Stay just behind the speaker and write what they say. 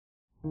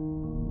Good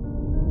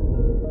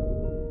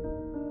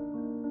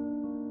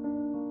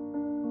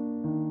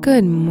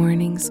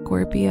morning,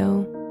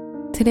 Scorpio.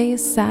 Today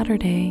is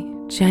Saturday,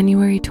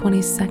 January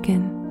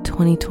 22nd,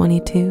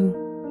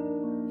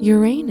 2022.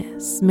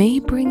 Uranus may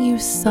bring you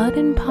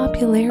sudden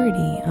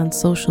popularity on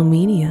social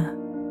media.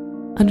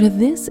 Under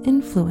this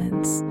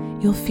influence,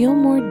 you'll feel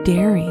more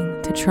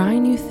daring to try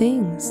new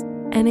things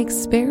and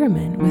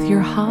experiment with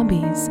your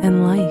hobbies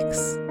and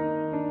likes.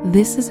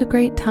 This is a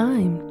great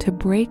time to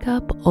break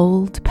up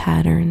old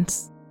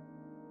patterns.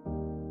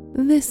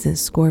 This is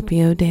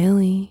Scorpio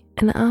Daily,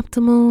 an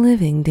optimal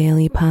living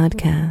daily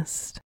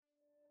podcast.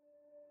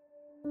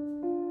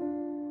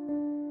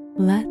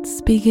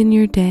 Let's begin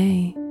your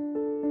day.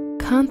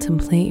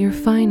 Contemplate your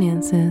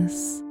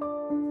finances.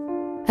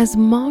 As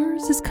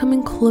Mars is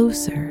coming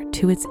closer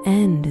to its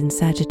end in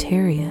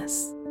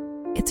Sagittarius,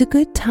 it's a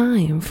good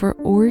time for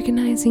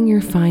organizing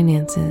your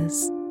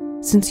finances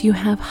since you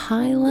have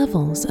high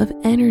levels of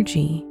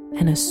energy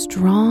and a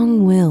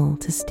strong will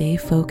to stay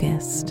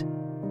focused.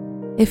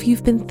 If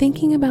you've been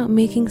thinking about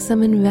making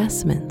some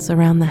investments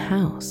around the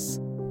house,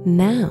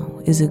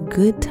 now is a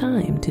good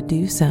time to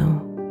do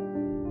so.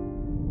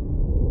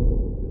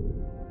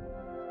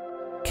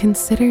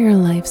 Consider your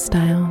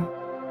lifestyle.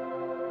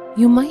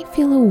 You might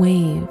feel a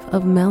wave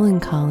of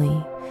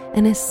melancholy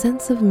and a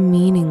sense of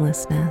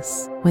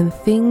meaninglessness when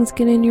things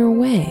get in your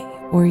way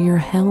or you're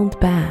held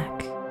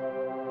back.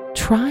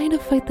 Try to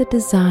fight the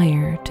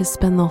desire to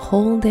spend the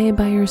whole day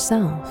by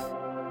yourself,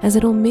 as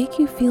it'll make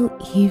you feel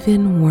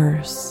even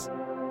worse.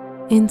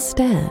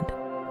 Instead,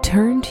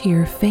 turn to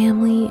your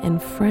family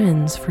and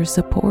friends for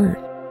support.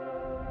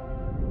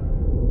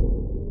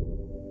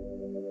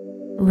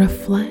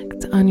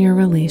 Reflect on your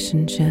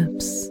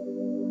relationships.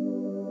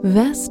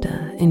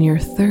 Vesta in your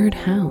third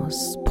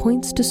house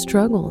points to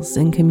struggles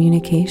in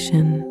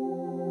communication.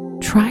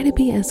 Try to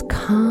be as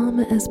calm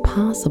as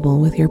possible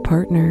with your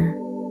partner,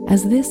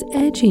 as this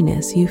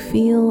edginess you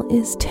feel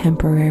is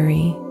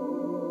temporary.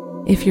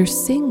 If you're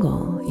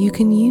single, you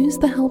can use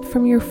the help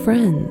from your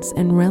friends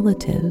and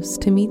relatives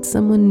to meet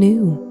someone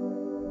new.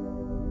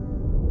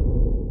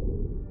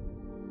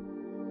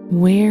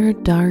 Wear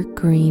dark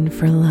green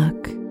for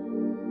luck.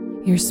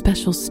 Your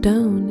special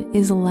stone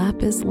is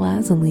lapis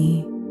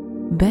lazuli,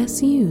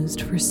 best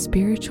used for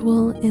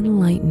spiritual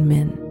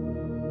enlightenment.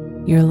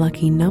 Your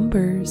lucky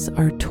numbers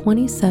are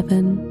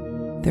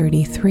 27,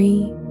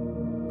 33,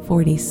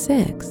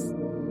 46,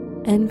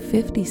 and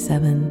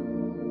 57.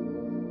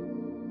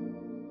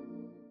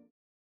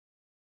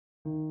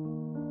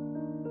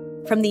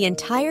 From the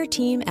entire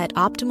team at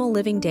Optimal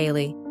Living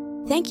Daily,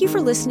 thank you for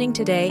listening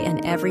today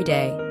and every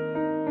day.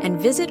 And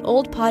visit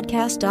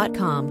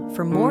oldpodcast.com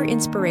for more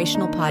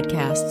inspirational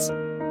podcasts.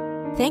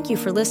 Thank you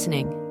for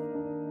listening.